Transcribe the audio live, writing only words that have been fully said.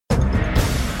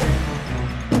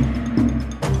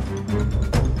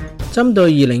針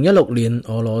對2016年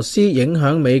俄羅斯影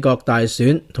響美國大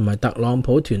選同埋特朗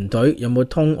普團隊有冇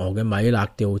通俄嘅米勒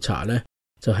調查呢，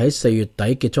就喺4月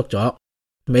底結束咗。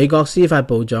美國司法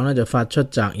部長呢就發出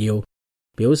摘要，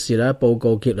表示呢報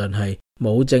告結論係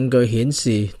冇證據顯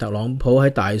示特朗普喺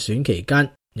大選期間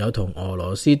有同俄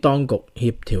羅斯當局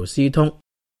協調私通，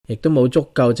亦都冇足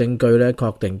夠證據呢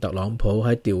確定特朗普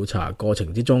喺調查過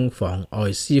程之中妨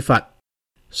礙司法。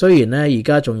雖然呢而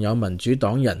家仲有民主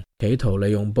黨人企圖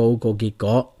利用報告結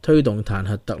果推動彈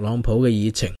劾特朗普嘅議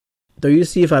程，對於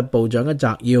司法部長嘅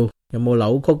摘要有冇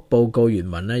扭曲報告原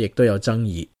文呢，亦都有爭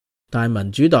議。但係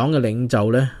民主黨嘅領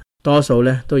袖呢，多數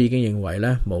呢都已經認為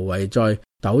呢無謂再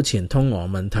糾纏通俄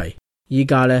問題，依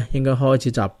家呢應該開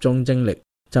始集中精力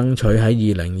爭取喺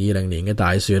2020年嘅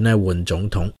大選呢換總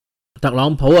統。特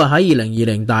朗普喺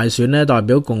2020大選呢代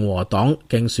表共和黨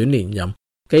競選連任，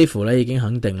幾乎呢已經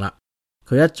肯定啦。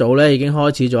佢一早呢已經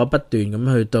開始咗不斷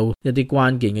咁去到一啲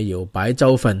關鍵嘅搖擺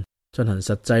州份進行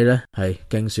實際呢係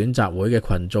競選集會嘅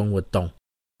群眾活動。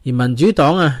而民主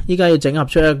黨依家要整合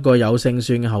出一個有勝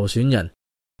算嘅候選人，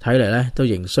睇嚟呢都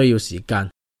仍需要時間。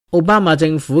奧巴馬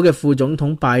政府嘅副總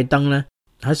統拜登呢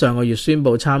喺上個月宣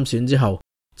布參選之後，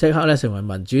即刻呢成為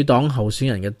民主黨候選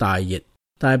人嘅大熱。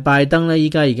但係拜登呢依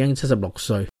家已經76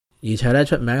歲，而且呢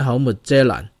出名口沒遮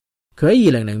攔。佢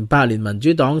喺2008年民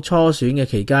主黨初選嘅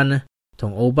期間呢，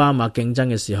同奧巴馬競爭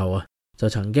嘅時候就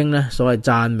曾經呢所謂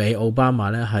讚美奧巴馬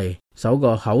呢係首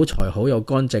個口才好有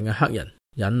乾淨嘅黑人，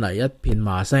引嚟一片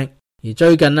罵聲。而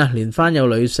最近連番有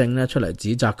女性呢出嚟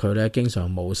指責佢呢經常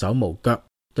無手無腳，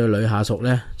對女下屬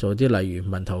呢做啲例如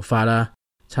聞頭髮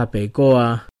擦鼻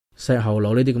哥錫後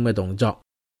腦呢啲咁嘅動作。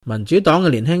民主黨嘅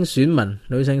年輕選民、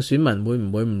女性選民會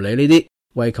唔會唔理呢啲，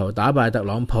為求打敗特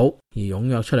朗普而踴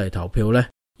躍出嚟投票呢？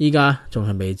依家仲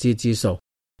係未知之數。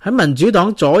喺民主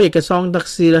黨左翼嘅桑德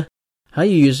斯呢，喺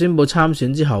2月宣布參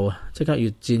選之後即刻越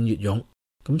戰越勇。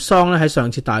咁桑呢喺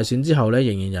上次大選之後呢，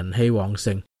仍然人氣旺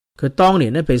盛。佢當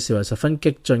年呢被視為十分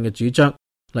激進嘅主張，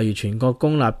例如全國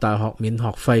公立大學免學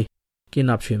費、建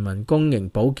立全民公營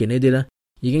保健呢啲呢，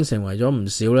已經成為咗唔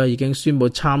少呢已經宣布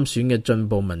參選嘅進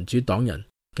步民主黨人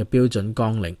嘅標準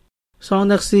綱領。桑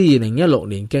德斯2016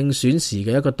年競選時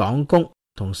嘅一個黨工，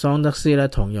同桑德斯呢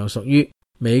同樣屬於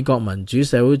美國民主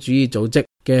社會主義組織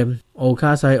嘅奧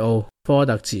卡西奧科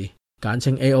特茨，簡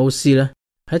稱 AOC 呢，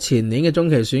喺前年嘅中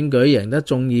期選舉贏得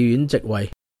眾議院席位，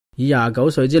以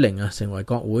29歲之齡成為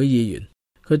國會議員。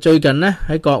佢最近呢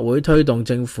喺國會推動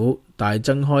政府大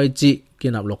增開支，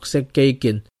建立綠色基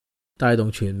建，帶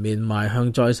動全面邁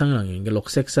向再生能源嘅綠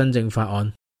色新政法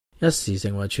案，一時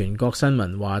成為全國新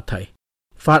聞話題。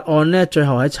法案呢最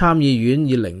後喺參議院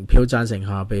以0票贊成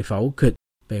下被否決，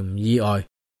並唔意外。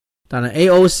但係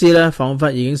AOC 呢仿佛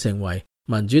已經成為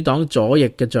民主黨左翼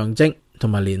嘅象徵，同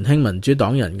埋年輕民主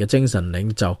黨人嘅精神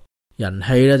領袖，人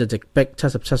氣呢就直逼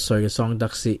77歲嘅桑德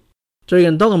斯。最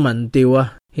近多個民調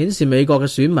顯示美國嘅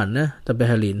選民呢，特別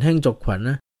係年輕族群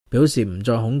呢，表示唔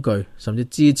再恐懼，甚至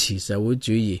支持社會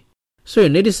主義。雖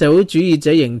然呢啲社會主義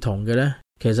者認同嘅呢，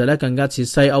其實呢更加似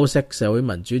西歐式社會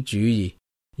民主主義，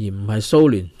而唔係蘇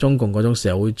聯中共嗰種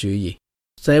社會主義。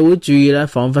社會主義呢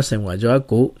仿佛成為咗一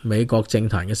股美國政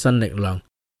壇嘅新力量，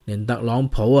連特朗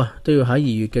普都要喺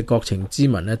2月嘅國情咨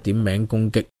文呢點名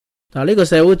攻擊。但係呢個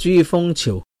社會主義風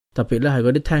潮，特別呢係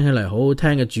嗰啲聽起嚟好好聽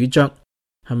嘅主張，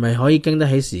係咪可以經得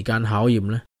起時間考驗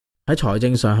呢？喺財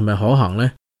政上係咪可行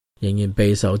呢？仍然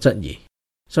備受質疑。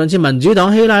上次民主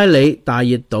黨希拉里大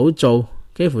熱倒灶，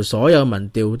幾乎所有民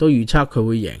調都預測佢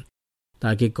會贏，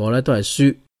但係結果呢都係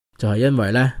輸，就係因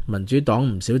為呢民主黨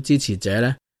唔少支持者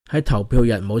呢喺投票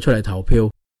日冇出嚟投票。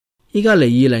依家離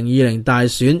2020大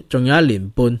選仲有1年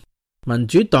半，民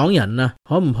主黨人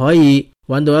可唔可以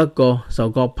揾到一個受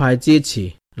各派支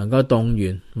持，能夠動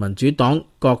員民主黨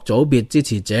各組別支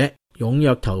持者踴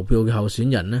躍投票嘅候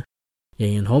選人呢？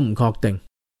仍然好唔確定。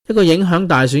一個影響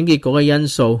大選結果嘅因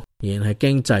素仍然係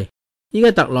經濟。依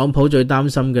家特朗普最擔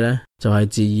心嘅呢，就係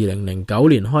自2009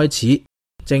年開始，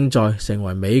正在成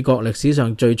為美國歷史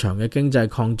上最長嘅經濟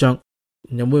擴張，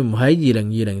又會唔喺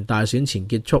2020大選前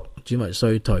結束，轉為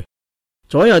衰退？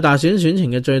左右大選選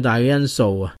情嘅最大嘅因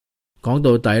素講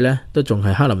到底呢，都仲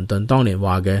係克林頓當年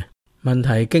話嘅問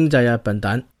題經濟笨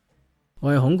蛋。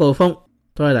我係孔誥烽，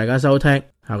多謝大家收聽，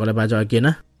下個禮拜再見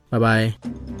啦，拜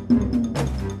拜。